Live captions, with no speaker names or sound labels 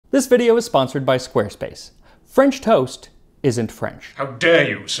This video is sponsored by Squarespace. French toast isn't French. How dare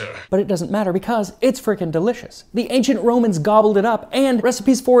you, sir? But it doesn't matter because it's freaking delicious. The ancient Romans gobbled it up, and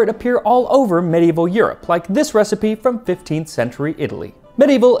recipes for it appear all over medieval Europe, like this recipe from 15th century Italy.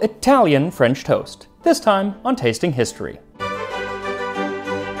 Medieval Italian French toast. This time on Tasting History.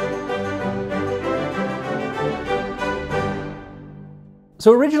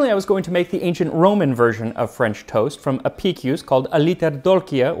 So originally I was going to make the ancient Roman version of French toast from Apicius called aliter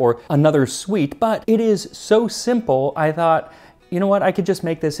dolcia, or another sweet, but it is so simple I thought, you know what, I could just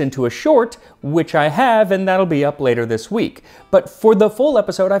make this into a short, which I have, and that'll be up later this week. But for the full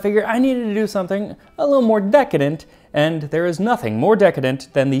episode I figured I needed to do something a little more decadent, and there is nothing more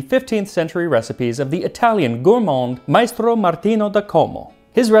decadent than the 15th century recipes of the Italian gourmand Maestro Martino da Como.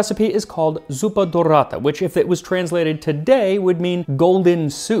 His recipe is called zuppa dorata, which if it was translated today would mean golden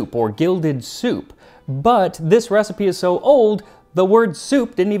soup or gilded soup. But this recipe is so old, the word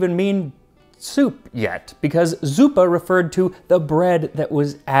soup didn't even mean soup yet, because zuppa referred to the bread that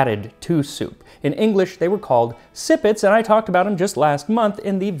was added to soup. In English, they were called sippets, and I talked about them just last month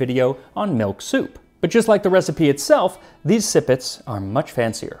in the video on milk soup. But just like the recipe itself, these sippets are much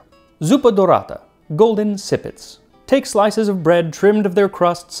fancier. Zuppa dorata, golden sippets. Take slices of bread trimmed of their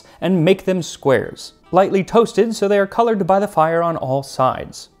crusts and make them squares, lightly toasted so they are colored by the fire on all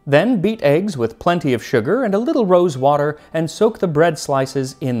sides. Then beat eggs with plenty of sugar and a little rose water and soak the bread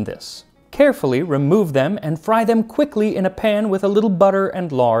slices in this. Carefully remove them and fry them quickly in a pan with a little butter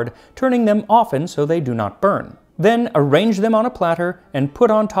and lard, turning them often so they do not burn. Then arrange them on a platter and put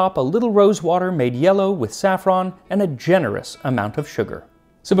on top a little rose water made yellow with saffron and a generous amount of sugar.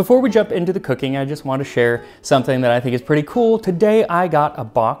 So before we jump into the cooking, I just want to share something that I think is pretty cool. Today I got a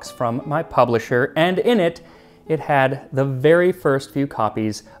box from my publisher, and in it, it had the very first few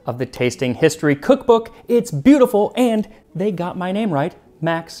copies of the Tasting History Cookbook. It's beautiful, and they got my name right,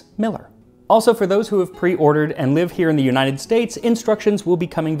 Max Miller. Also, for those who have pre-ordered and live here in the United States, instructions will be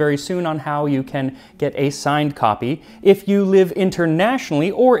coming very soon on how you can get a signed copy. If you live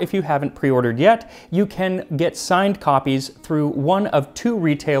internationally, or if you haven't pre-ordered yet, you can get signed copies through one of two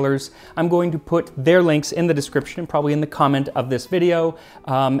retailers. I'm going to put their links in the description, probably in the comment of this video.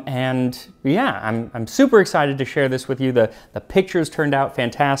 And yeah, I'm super excited to share this with you. The pictures turned out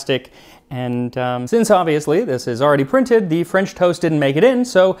fantastic. And since obviously this is already printed, the French toast didn't make it in,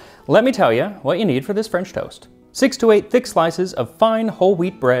 so let me tell you what you need for this French toast. 6 to 8 thick slices of fine whole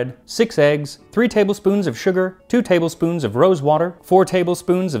wheat bread, 6 eggs, 3 tablespoons of sugar, 2 tablespoons of rose water, 4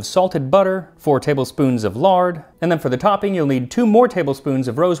 tablespoons of salted butter, 4 tablespoons of lard, and then for the topping you'll need 2 more tablespoons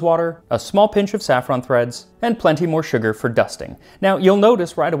of rose water, a small pinch of saffron threads, and plenty more sugar for dusting. Now you'll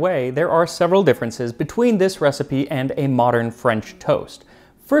notice right away there are several differences between this recipe and a modern French toast.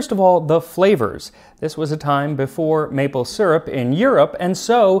 First of all, the flavors. This was a time before maple syrup in Europe, and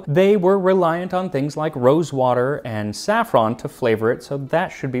so they were reliant on things like rose water and saffron to flavor it, so that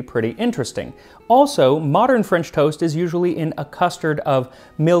should be pretty interesting. Also, modern French toast is usually in a custard of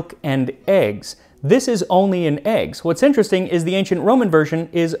milk and eggs. This is only in eggs. What's interesting is the ancient Roman version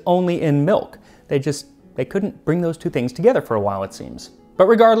is only in milk. They couldn't bring those two things together for a while, it seems. But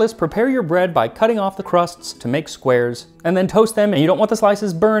regardless, prepare your bread by cutting off the crusts to make squares, and then toast them, and you don't want the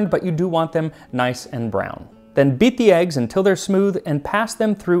slices burned, but you do want them nice and brown. Then beat the eggs until they're smooth and pass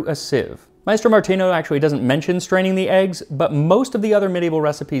them through a sieve. Maestro Martino actually doesn't mention straining the eggs, but most of the other medieval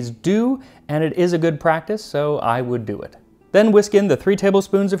recipes do, and it is a good practice, so I would do it. Then whisk in the 3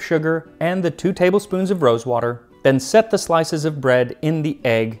 tablespoons of sugar and the 2 tablespoons of rose water. Then set the slices of bread in the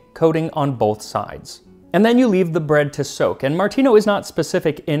egg, coating on both sides. And then you leave the bread to soak. And Martino is not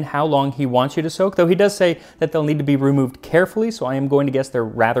specific in how long he wants you to soak, though he does say that they'll need to be removed carefully, so I am going to guess they're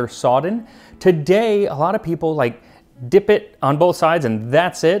rather sodden. Today, a lot of people dip it on both sides and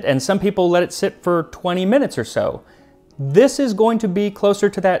that's it, and some people let it sit for 20 minutes or so. This is going to be closer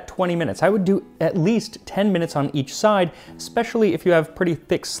to that 20 minutes. I would do at least 10 minutes on each side, especially if you have pretty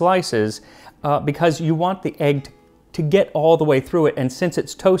thick slices, because you want the egg to get all the way through it, and since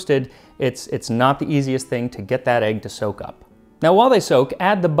it's toasted, it's not the easiest thing to get that egg to soak up. Now while they soak,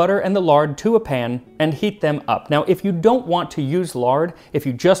 add the butter and the lard to a pan and heat them up. Now if you don't want to use lard, if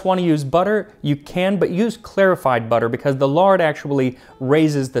you just want to use butter, you can, but use clarified butter because the lard actually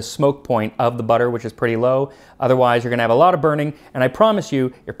raises the smoke point of the butter, which is pretty low. Otherwise you're going to have a lot of burning, and I promise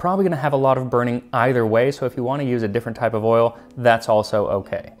you, you're probably going to have a lot of burning either way, so if you want to use a different type of oil, that's also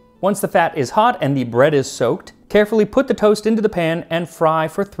okay. Once the fat is hot and the bread is soaked, carefully put the toast into the pan and fry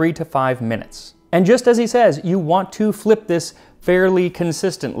for 3 to 5 minutes. And just as he says, you want to flip this fairly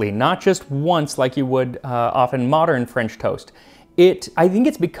consistently, not just once like you would often modern French toast. I think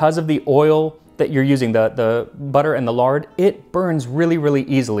it's because of the oil that you're using, the butter and the lard, it burns really, really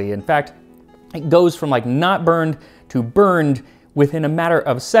easily. In fact, it goes from like not burned to burned within a matter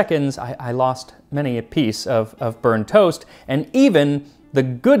of seconds. I lost many a piece of burned toast, and even the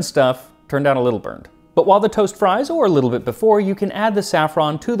good stuff turned out a little burned. But while the toast fries, or a little bit before, you can add the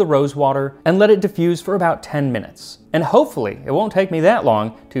saffron to the rose water and let it diffuse for about 10 minutes. And hopefully, it won't take me that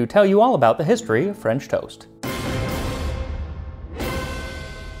long to tell you all about the history of French toast.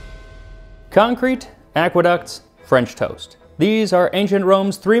 Concrete, aqueducts, French toast. These are ancient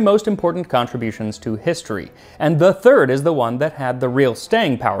Rome's 3 most important contributions to history, and the third is the one that had the real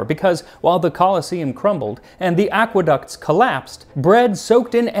staying power, because while the Colosseum crumbled and the aqueducts collapsed, bread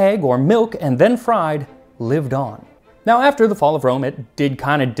soaked in egg or milk and then fried lived on. Now, after the fall of Rome, it did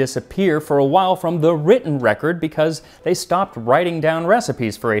kind of disappear for a while from the written record because they stopped writing down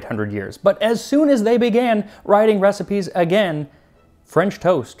recipes for 800 years. But as soon as they began writing recipes again, French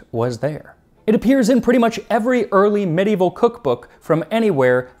toast was there. It appears in pretty much every early medieval cookbook from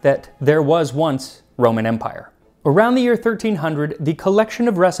anywhere that there was once Roman Empire. Around the year 1300, the collection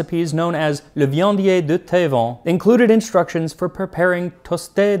of recipes known as Le Viandier de Tévent included instructions for preparing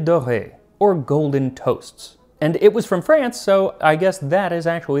toastés dorés, or golden toasts. And it was from France, so I guess that is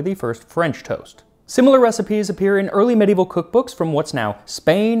actually the first French toast. Similar recipes appear in early medieval cookbooks from what's now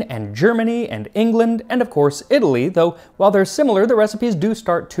Spain and Germany and England and of course Italy, though while they're similar, the recipes do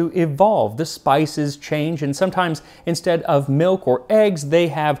start to evolve. The spices change, and sometimes instead of milk or eggs, they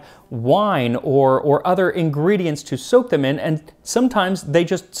have wine or other ingredients to soak them in, and sometimes they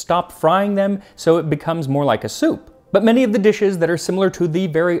just stop frying them so it becomes more like a soup. But many of the dishes that are similar to the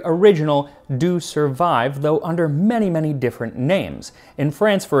very original do survive, though under many, many different names. In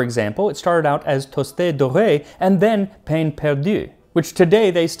France, for example, it started out as toastés dorés and then pain perdu, which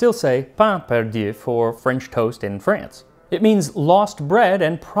today they still say pain perdu for French toast in France. It means lost bread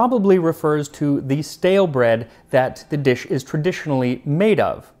and probably refers to the stale bread that the dish is traditionally made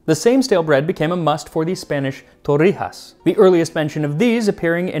of. The same stale bread became a must for the Spanish torrijas, the earliest mention of these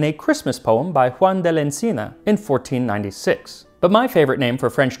appearing in a Christmas poem by Juan de la Encina in 1496. But my favorite name for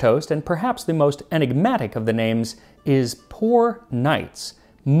French toast, and perhaps the most enigmatic of the names, is poor knights.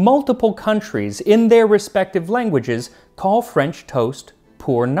 Multiple countries in their respective languages call French toast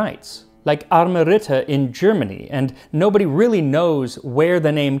poor knights, like arme Ritter in Germany, and nobody really knows where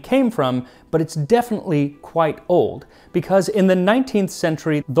the name came from, but it's definitely quite old, because in the 19th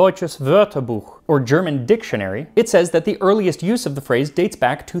century Deutsches Wörterbuch, or German dictionary, it says that the earliest use of the phrase dates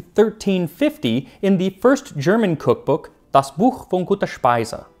back to 1350 in the first German cookbook, Das Buch von guter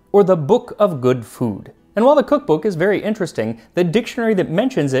Speise, or the Book of Good Food. And while the cookbook is very interesting, the dictionary that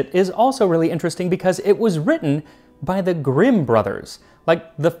mentions it is also really interesting because it was written by the Grimm brothers,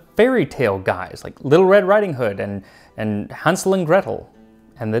 like the fairy tale guys, like Little Red Riding Hood and Hansel and Gretel,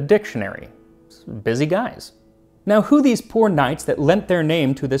 and the dictionary. Busy guys. Now, who these poor knights that lent their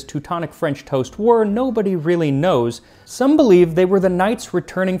name to this Teutonic French toast were, nobody really knows. Some believe they were the knights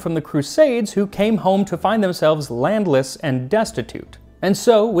returning from the Crusades who came home to find themselves landless and destitute. And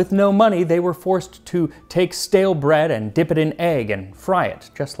so, with no money, they were forced to take stale bread and dip it in egg and fry it,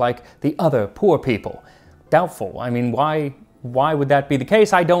 just like the other poor people. Doubtful. I mean, why would that be the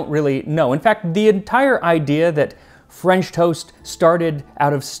case? I don't really know. In fact, the entire idea that French toast started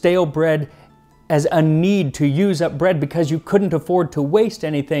out of stale bread as a need to use up bread because you couldn't afford to waste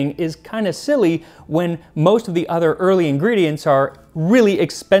anything is kind of silly when most of the other early ingredients are really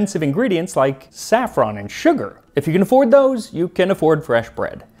expensive ingredients like saffron and sugar. If you can afford those, you can afford fresh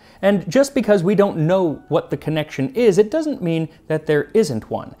bread. And just because we don't know what the connection is, it doesn't mean that there isn't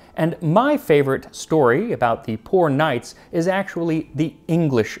one. And my favorite story about the poor knights is actually the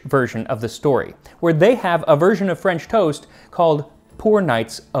English version of the story, where they have a version of French toast called Poor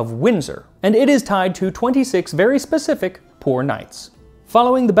Knights of Windsor. And it is tied to 26 very specific poor knights.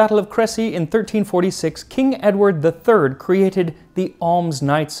 Following the Battle of Crécy in 1346, King Edward III created the Alms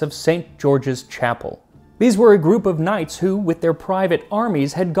Knights of St. George's Chapel. These were a group of knights who, with their private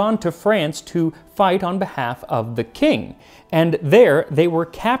armies, had gone to France to fight on behalf of the king. And there they were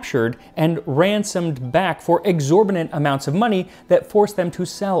captured and ransomed back for exorbitant amounts of money that forced them to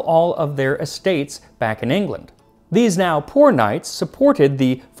sell all of their estates back in England. These now poor knights supported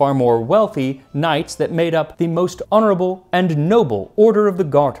the far more wealthy knights that made up the most honorable and noble Order of the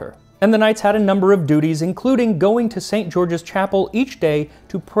Garter. And the knights had a number of duties, including going to St. George's Chapel each day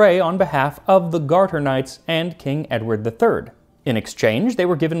to pray on behalf of the Garter Knights and King Edward III. In exchange, they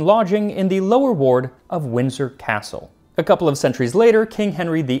were given lodging in the lower ward of Windsor Castle. A couple of centuries later, King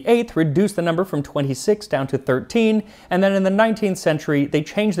Henry VIII reduced the number from 26 down to 13, and then in the 19th century, they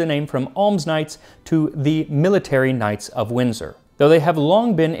changed the name from Alms Knights to the Military Knights of Windsor. though they have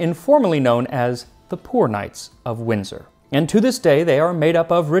long been informally known as the Poor Knights of Windsor. And to this day, they are made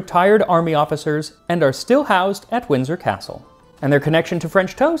up of retired army officers and are still housed at Windsor Castle. And their connection to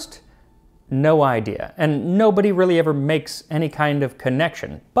French toast? No idea, and nobody really ever makes any kind of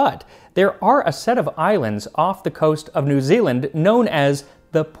connection. But there are a set of islands off the coast of New Zealand known as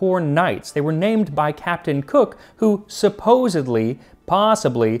the Poor Knights. They were named by Captain Cook, who possibly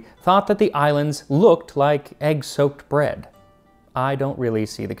thought that the islands looked like egg-soaked bread. I don't really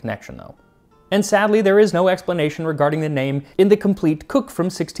see the connection, though. And sadly, there is no explanation regarding the name in the complete cook from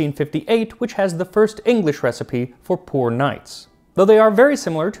 1658, which has the first English recipe for poor knights. Though they are very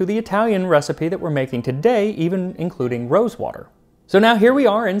similar to the Italian recipe that we're making today, even including rosewater. So now here we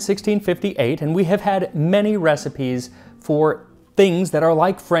are in 1658, and we have had many recipes for things that are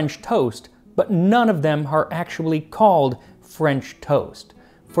like French toast, but none of them are actually called French toast.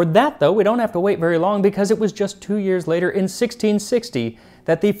 For that, though, we don't have to wait very long, because it was just 2 years later in 1660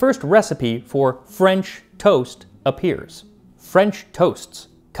 that the first recipe for French toast appears. French toasts.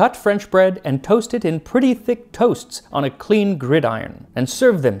 Cut French bread and toast it in pretty thick toasts on a clean gridiron, and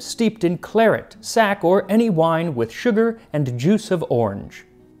serve them steeped in claret, sack, or any wine with sugar and juice of orange.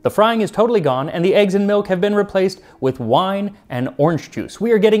 The frying is totally gone, and the eggs and milk have been replaced with wine and orange juice.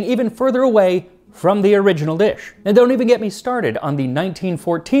 We are getting even further away from the original dish. And don't even get me started on the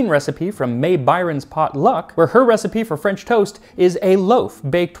 1914 recipe from May Byron's Pot Luck, where her recipe for French toast is a loaf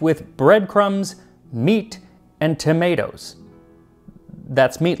baked with breadcrumbs, meat, and tomatoes.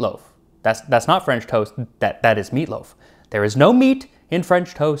 That's meatloaf. That's not French toast, that is meatloaf. There is no meat in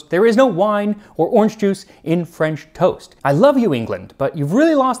French toast. There is no wine or orange juice in French toast. I love you, England, but you've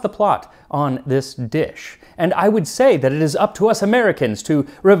really lost the plot on this dish. And I would say that it is up to us Americans to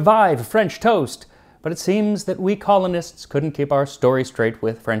revive French toast, but it seems that we colonists couldn't keep our story straight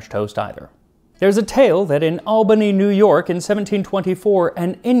with French toast either. There's a tale that in Albany, New York in 1724,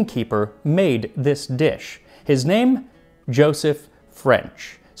 an innkeeper made this dish. His name? Joseph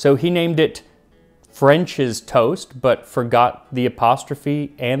French. So he named it French's toast, but forgot the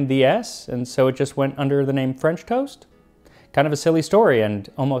apostrophe and the S, and so it just went under the name French toast? Kind of a silly story, and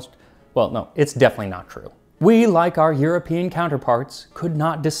almost, well, no, it's definitely not true. We, like our European counterparts, could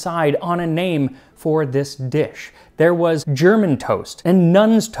not decide on a name for this dish. There was German toast, and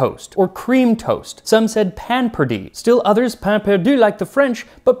nun's toast, or cream toast. Some said pain perdu. Still others pain perdu like the French,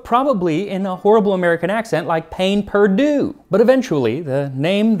 but probably in a horrible American accent like pain perdu. But eventually, the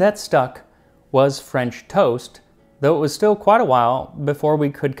name that stuck was French toast, though it was still quite a while before we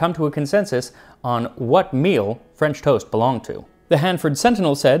could come to a consensus on what meal French toast belonged to. The Hanford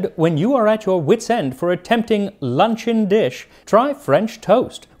Sentinel said, "When you are at your wit's end for a tempting luncheon dish, try French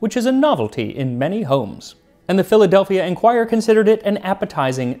toast, which is a novelty in many homes." And the Philadelphia Inquirer considered it an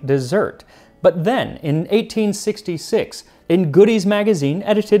appetizing dessert. But then, in 1866, in Goodies magazine,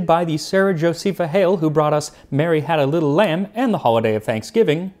 edited by the Sarah Josepha Hale who brought us Mary Had a Little Lamb and the holiday of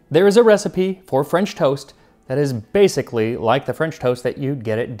Thanksgiving, there is a recipe for French toast that is basically like the French toast that you'd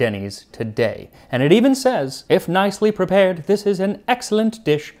get at Denny's today. And it even says, if nicely prepared, this is an excellent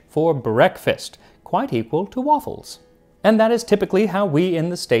dish for breakfast, quite equal to waffles. And that is typically how we in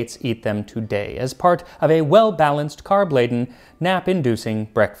the States eat them today, as part of a well-balanced, carb-laden, nap-inducing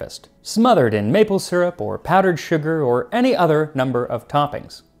breakfast, smothered in maple syrup or powdered sugar or any other number of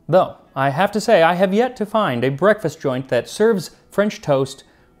toppings. Though, I have to say, I have yet to find a breakfast joint that serves French toast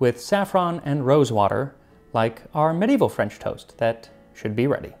with saffron and rosewater, like our medieval French toast that should be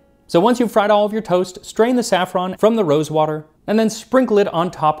ready. So once you've fried all of your toast, strain the saffron from the rosewater, and then sprinkle it on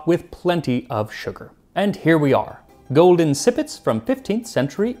top with plenty of sugar. And here we are. Golden sippets from 15th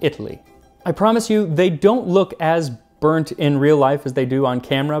century Italy. I promise you, they don't look as burnt in real life as they do on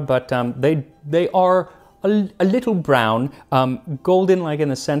camera, but they are a little brown, golden like in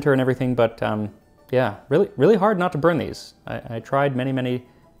the center and everything, but yeah, really hard not to burn these. I tried many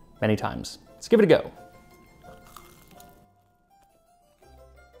times. Let's give it a go.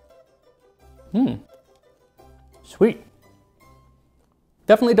 Sweet.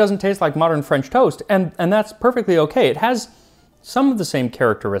 Definitely doesn't taste like modern French toast, and that's perfectly okay. It has some of the same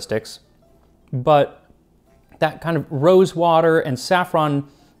characteristics, but that kind of rosewater and saffron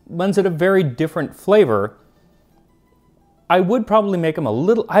lends it a very different flavor. I would probably make them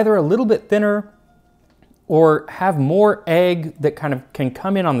either a little bit thinner or have more egg that kind of can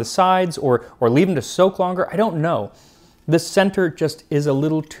come in on the sides, or leave them to soak longer. I don't know. The center just is a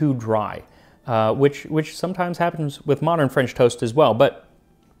little too dry, which sometimes happens with modern French toast as well. But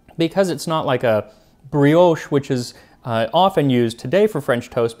because it's not like a brioche, which is often used today for French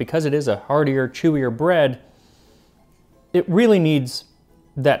toast, because it is a heartier, chewier bread, it really needs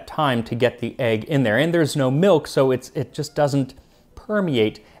that time to get the egg in there. And there's no milk, so it just doesn't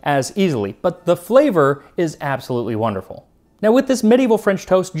permeate as easily, but the flavor is absolutely wonderful. Now with this medieval French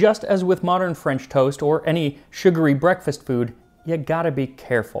toast, just as with modern French toast or any sugary breakfast food, you gotta be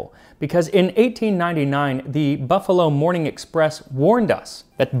careful. Because in 1899, the Buffalo Morning Express warned us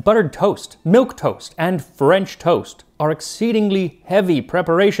that buttered toast, milk toast, and French toast are exceedingly heavy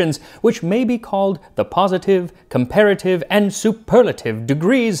preparations which may be called the positive, comparative, and superlative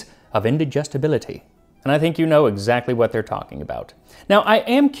degrees of indigestibility. And I think you know exactly what they're talking about. Now, I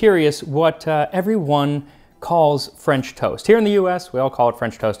am curious what everyone calls French toast. Here in the US, we all call it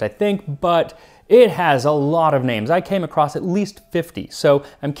French toast, I think, but it has a lot of names. I came across at least 50, so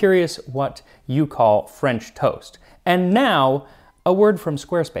I'm curious what you call French toast. And now, a word from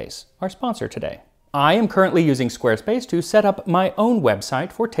Squarespace, our sponsor today. I am currently using Squarespace to set up my own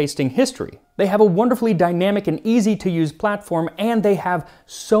website for tasting history. They have a wonderfully dynamic and easy to use platform, and they have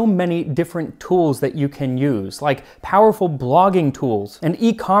so many different tools that you can use, like powerful blogging tools and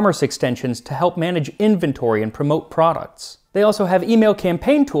e-commerce extensions to help manage inventory and promote products. They also have email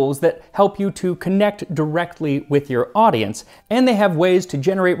campaign tools that help you to connect directly with your audience, and they have ways to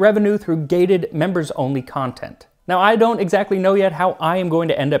generate revenue through gated members-only content. Now, I don't exactly know yet how I am going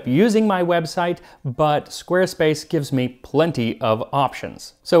to end up using my website, but Squarespace gives me plenty of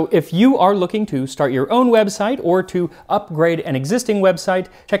options. So if you are looking to start your own website or to upgrade an existing website,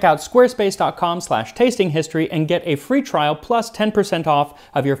 check out squarespace.com/tastinghistory and get a free trial plus 10% off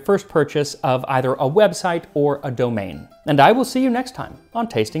of your first purchase of either a website or a domain. And I will see you next time on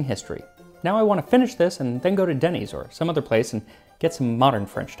Tasting History. Now I want to finish this and then go to Denny's or some other place and get some modern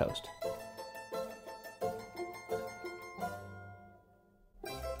French toast.